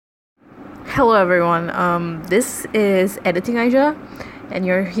Hello everyone, this is Editing Aja, and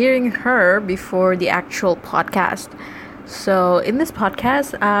you're hearing her before the actual podcast. So in this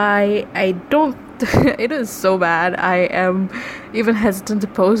podcast, I don't, it is so bad, I am even hesitant to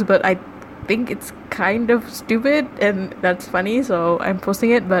post, but I think it's kind of stupid, and that's funny, so I'm posting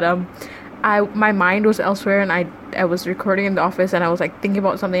it, but my mind was elsewhere, and I was recording in the office, and I was like thinking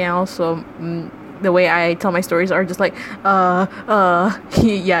about something else, so the way I tell my stories are just like,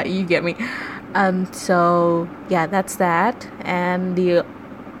 yeah, you get me. So yeah, that's that. And the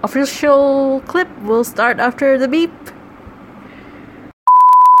official clip will start after the beep.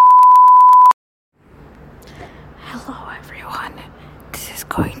 Hello everyone, this is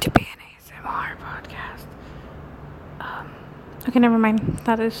going to be an ASMR podcast. Okay, never mind,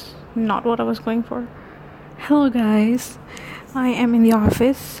 that is not what I was going for. Hello guys, I am in the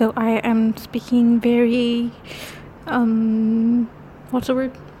office, so I am speaking very, what's the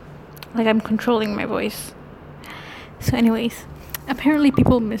word? Like I'm controlling my voice. So anyways, apparently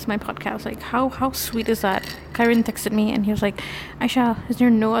people miss my podcast. Like how sweet is that? Kyron texted me and he was like, Aisha, is there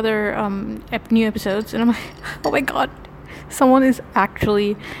no other new episodes? And I'm like, oh my god, someone is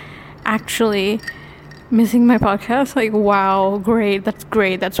actually missing my podcast. Like, wow, great,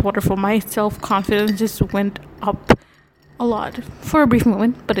 that's wonderful. My self-confidence just went up a lot for a brief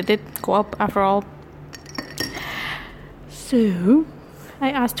moment, but it did go up after all. So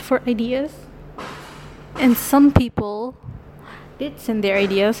I asked for ideas, and some people did send their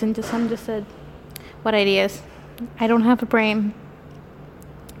ideas, and some just said, what ideas? I don't have a brain.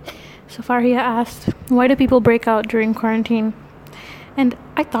 So Faria asked, why do people break out during quarantine? And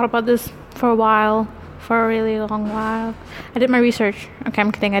I thought about this for a while, for a really long while. I did my research. Okay,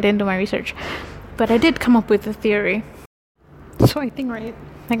 I'm kidding, I didn't do my research. But I did come up with a theory. So I think, right,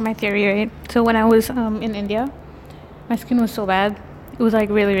 like my theory, right? So when I was in India, my skin was so bad. It was like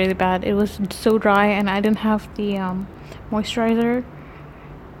really, really bad. It was so dry, and I didn't have the moisturizer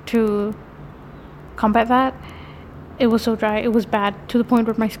to combat that. It was so dry. It was bad to the point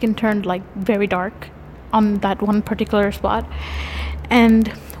where my skin turned like very dark on that one particular spot. And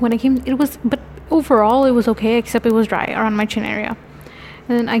when I came, but overall it was okay, except it was dry around my chin area.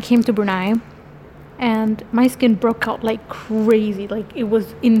 And then I came to Brunei, and my skin broke out like crazy. Like it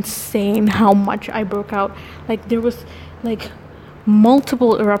was insane how much I broke out. Like there was like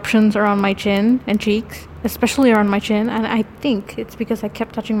multiple eruptions around my chin and cheeks, especially around my chin, and I think it's because I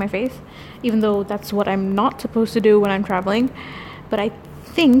kept touching my face, even though that's what I'm not supposed to do when I'm traveling. But I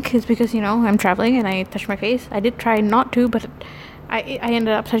think it's because, I'm traveling and I touch my face. I did try not to, but I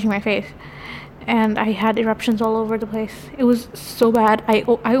ended up touching my face, and I had eruptions all over the place. It was so bad. I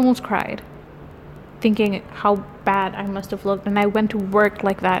almost cried thinking how bad I must have looked, and I went to work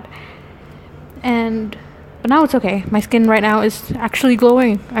like that. But now it's okay. My skin right now is actually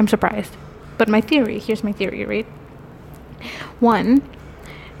glowing. I'm surprised. But here's my theory, right? One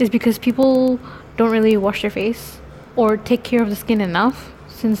is because people don't really wash their face or take care of the skin enough,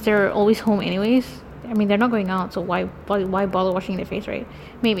 since they're always home anyways. I mean, they're not going out, so why bother washing their face, right?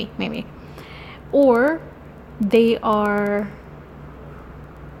 Maybe. Or they are...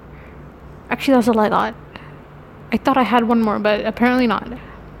 Actually, that's all I got. I thought I had one more, but apparently not.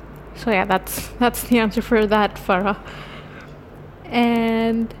 So yeah, that's the answer for that, Farah.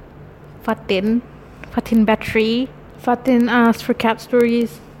 And Fatin Battery. Fatin asked for cat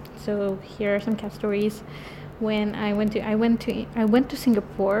stories. So here are some cat stories. When I went to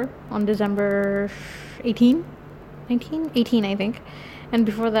Singapore on December 18, I think. And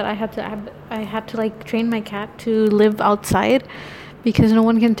before that, I had to like train my cat to live outside, because no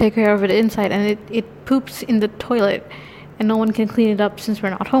one can take care of it inside, and it poops in the toilet, and no one can clean it up since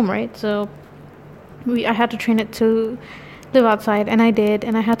we're not home, right? So I had to train it to live outside, and I did,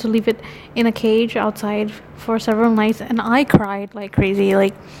 and I had to leave it in a cage outside for several nights, and I cried like crazy.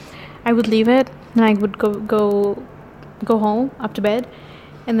 Like I would leave it, and I would go home up to bed,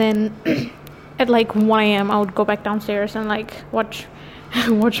 and then at like 1 a.m. I would go back downstairs and like watch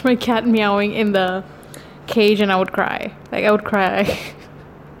my cat meowing in the cage, and I would cry. Like I would cry.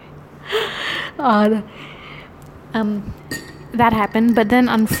 Odd. That happened, but then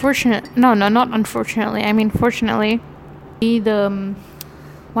not unfortunately, I mean fortunately, the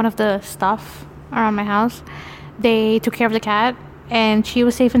one of the staff around my house, they took care of the cat, and she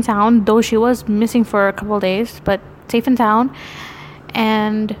was safe and sound, though she was missing for a couple of days, but safe and sound.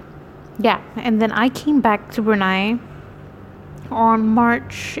 And yeah, and then I came back to Brunei on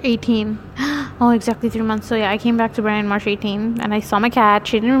March 18. Oh, exactly 3 months. So yeah, I came back to Brunei on March 18, and I saw my cat.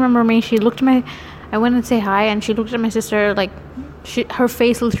 She didn't remember me. She looked at I went and say hi, and she looked at my sister like her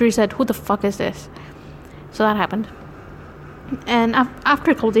face literally said, "Who the fuck is this?" So that happened. And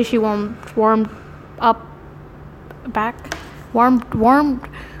after a couple days, she warmed up back, warmed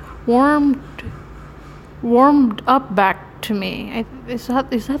up back to me. Is that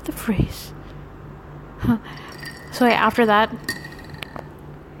the phrase? Huh. So after that,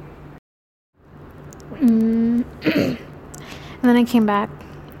 and then I came back,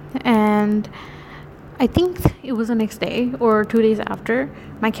 and I think it was the next day or 2 days after,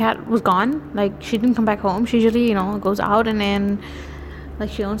 my cat was gone. Like, she didn't come back home. She usually, goes out, and then, like,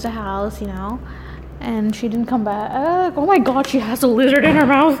 she owns a house, and she didn't come back. Oh my god, she has a lizard in her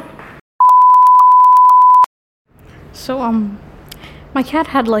mouth. So, my cat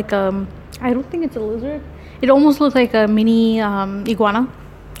had like I don't think it's a lizard. It almost looked like a mini iguana.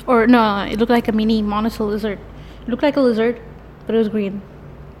 Or no, it looked like a mini monitor lizard. It looked like a lizard, but it was green.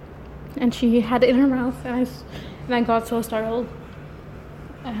 And she had it in her mouth, and I got so startled.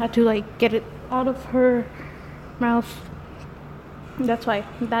 I had to like get it out of her mouth. That's why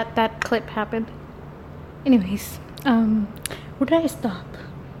that clip happened. Anyways, where did I stop?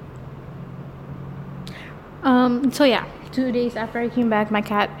 So yeah, 2 days after I came back, my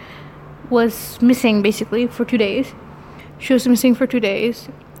cat was missing basically for 2 days. She was missing for 2 days,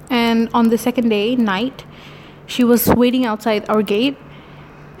 and on the second day night, she was waiting outside our gate,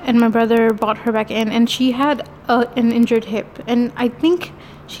 and my brother brought her back in, and she had an injured hip, and I think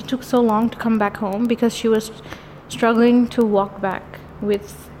she took so long to come back home because she was struggling to walk back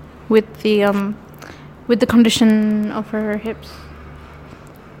with the condition of her hips,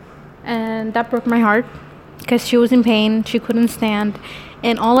 and that broke my heart because she was in pain. She couldn't stand,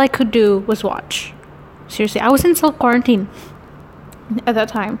 and all I could do was watch. Seriously, I was in self-quarantine at that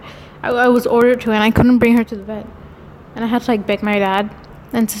time. I was ordered to, and I couldn't bring her to the vet, and I had to like beg my dad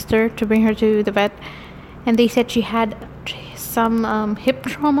and sister to bring her to the vet, and they said she had some hip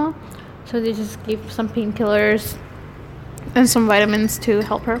trauma, so they just gave some painkillers and some vitamins to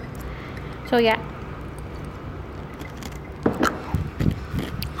help her. So yeah.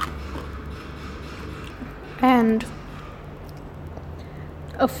 And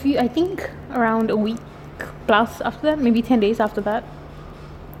I think around a week plus after that, maybe 10 days after that,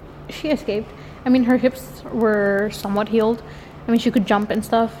 she escaped. I mean, her hips were somewhat healed. I mean, she could jump and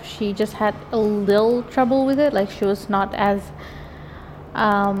stuff. She just had a little trouble with it. Like, she was not as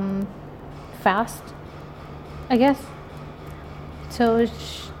fast, I guess. So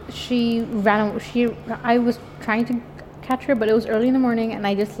she ran. I was trying to catch her, but it was early in the morning, and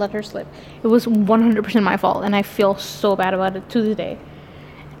I just let her slip. It was 100% my fault, and I feel so bad about it to this day.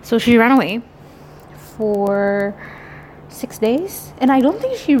 So she ran away for 6 days, and I don't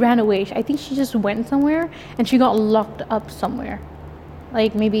think she ran away. I think she just went somewhere, and she got locked up somewhere,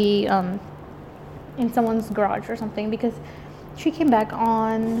 like maybe in someone's garage or something, because she came back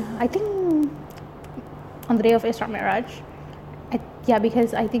on, I think, on the day of Isra Mi'raj. Yeah,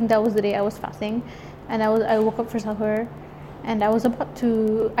 because I think that was the day I was fasting, and I woke up for sahur, and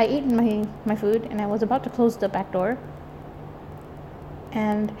I ate my food, and I was about to close the back door,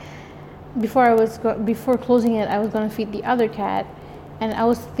 and before closing it, I was gonna feed the other cat, and I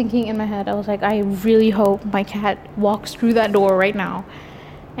was thinking in my head, I was like, I really hope my cat walks through that door right now.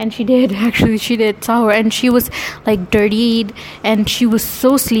 And she did. Actually, she did. Saw her, and she was like dirtied, and she was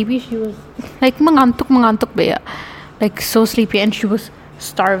so sleepy. She was like mangantuk ba, like so sleepy, and she was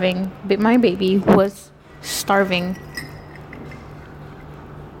starving. My baby was starving.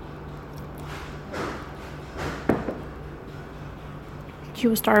 She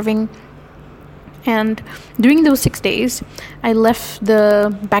was starving. And during those 6 days, I left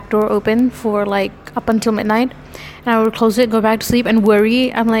the back door open for like up until midnight, and I would close it, go back to sleep, and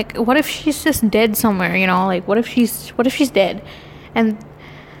worry. I'm like, what if she's just dead somewhere? Like what if she's dead? And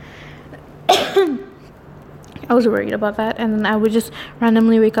I was worried about that. And then I would just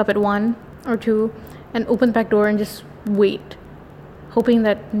randomly wake up at 1 or 2 and open the back door and just wait, hoping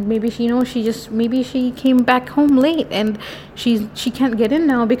that maybe she came back home late and she can't get in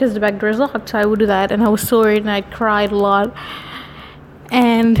now because the back door is locked. So I would do that, and I was so worried, and I cried a lot.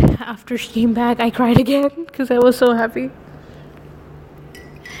 And after she came back, I cried again because I was so happy.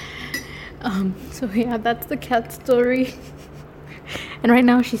 So yeah, that's the cat story. And right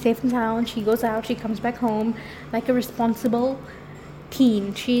now she's safe in town. She goes out, she comes back home like a responsible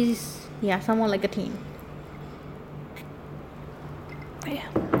teen. She's somewhat like a teen. Yeah.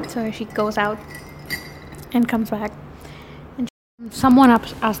 So she goes out and comes back. And someone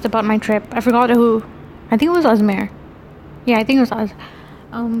asked about my trip. I forgot who. I think it was Azmer. Yeah, I think it was Uz.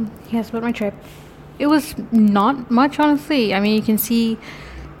 He asked about my trip. It was not much, honestly. I mean, you can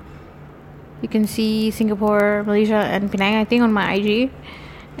see Singapore, Malaysia, and Penang, I think, on my IG.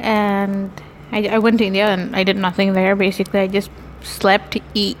 And I went to India and I did nothing there. Basically, I just slept,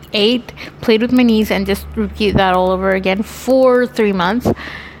 ate, played with my niece, and just repeat that all over again for 3 months,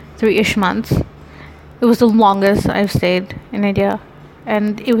 3-ish months. It was the longest I've stayed in India,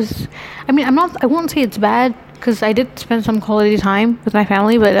 and it was. I mean, I won't say it's bad because I did spend some quality time with my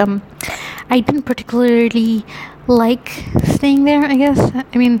family, but I didn't particularly like staying there. I guess.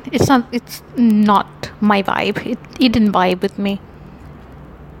 I mean, it's not my vibe. It didn't vibe with me.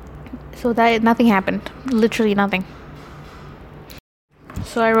 So that nothing happened. Literally nothing.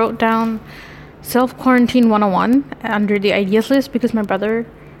 So I wrote down self-quarantine 101 under the ideas list because my brother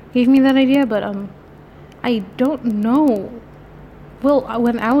gave me that idea, but I don't know. Well,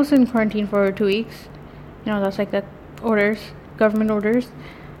 when I was in quarantine for 2 weeks, that's like that government orders,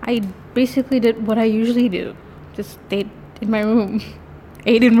 I basically did what I usually do. Just stayed in my room.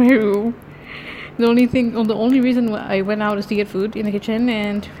 Ate in my room. The only reason I went out is to get food in the kitchen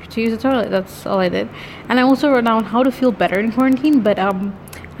and to use the toilet. That's all I did. And I also wrote down how to feel better in quarantine, but I'm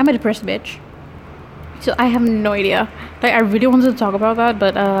a depressed bitch. So I have no idea. Like, I really wanted to talk about that,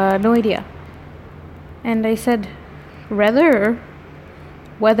 but no idea. And I said, weather,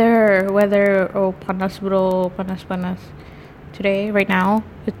 oh, panas bro, panas. Today, right now,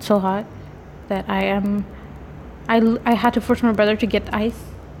 it's so hot that I had to force my brother to get ice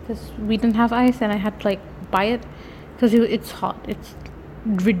because we didn't have ice, and I had to buy it because it's hot. It's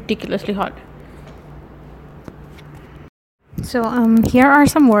ridiculously hot. So here are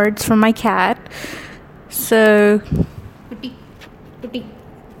some words from my cat. So Putti.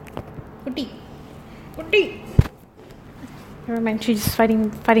 Never mind, she's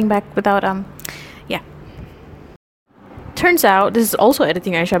fighting back without yeah. Turns out, this is also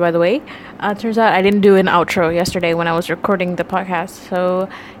editing Aisha, by the way. Turns out I didn't do an outro yesterday when I was recording the podcast. So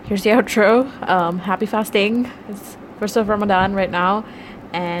here's the outro. Happy fasting. It's first of Ramadan right now,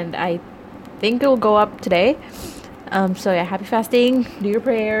 and I think it'll go up today. So yeah, happy fasting. Do your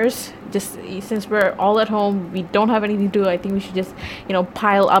prayers. Just since we're all at home, we don't have anything to do. I think we should just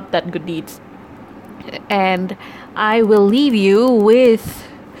pile up that good deeds. And I will leave you with.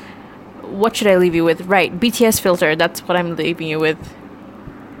 What should I leave you with? Right, BTS Filter. That's what I'm leaving you with.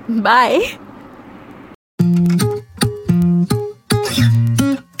 Bye.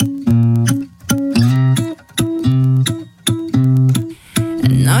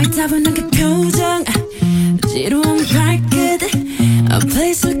 너의 따분한 그 표정, 지루한 발끝,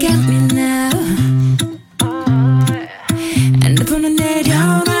 please look at me now. 핸드폰은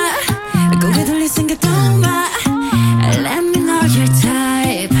내려놔, 고개 돌릴 생각도 마. Let me know your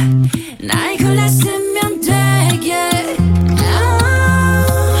type. 나의 골랐으면 되게.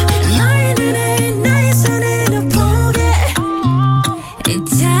 너의 눈에 나의 손으로 보게. 이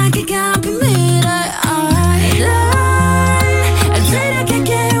자기가 비밀을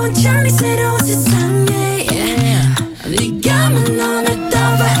데려가게 온전히 새로운 세상에. 네가 만 너를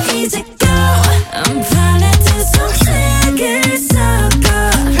떠봐 이제 go. 팔레트 속색을 섞어.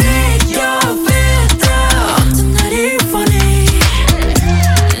 Pick your filter. 어떤 나를 원해.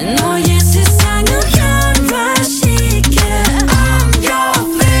 너의 세상을 변화시켜. I'm your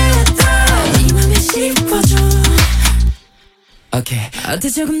filter. 네 맘에 씹어줘. Okay. 어때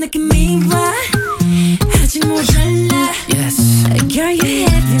조금 느낌이 와. 아직 모자라. Yes. Girl, you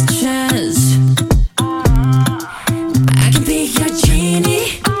have your chance. I can be your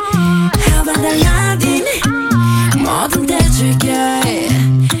genie. How about Aladdin? 뭐든 대줄게.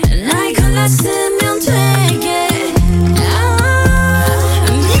 나의 골랐으면 되게.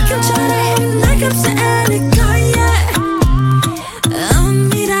 네 것처럼 날 값지 않을 거야.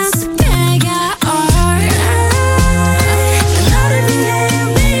 미라서 내가 너를 위해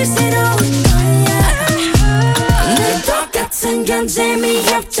매일 새로운 거야. 늘 똑같은 건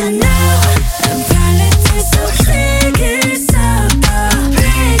재미없잖아. 팔레트 속색을 섞어.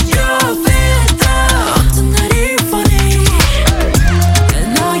 Pick your filter. 어떤 나를 원해.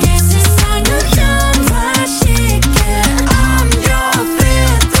 너의 세상을 변화시켜. I'm your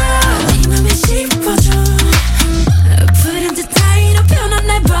filter. 네 맘에 씹어줘. 푸른 듯 타이로 변한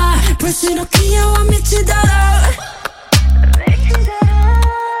날 봐. 볼수록 귀여워 미치도록.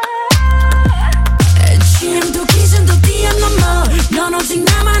 취향도 기준도 뛰어넘어. 넌 오직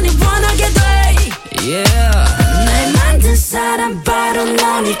나만을 원하게 돼. Yeah. 날 만든 사람 바로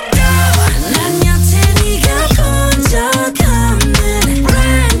너니까. 난 여태 네가 본 적 없는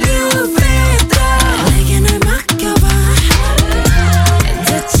brand new filter. 내게 널 맡겨봐. 더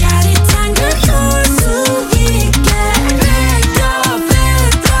짜릿한 걸 볼 수 있게. Pick your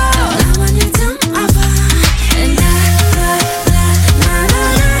filter. 나만을 담아봐. Pick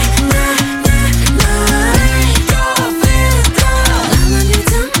your filter. 나만을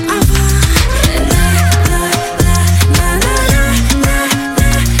담아봐.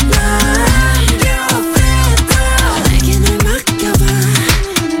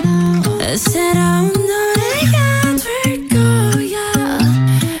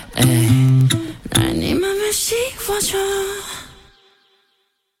 버전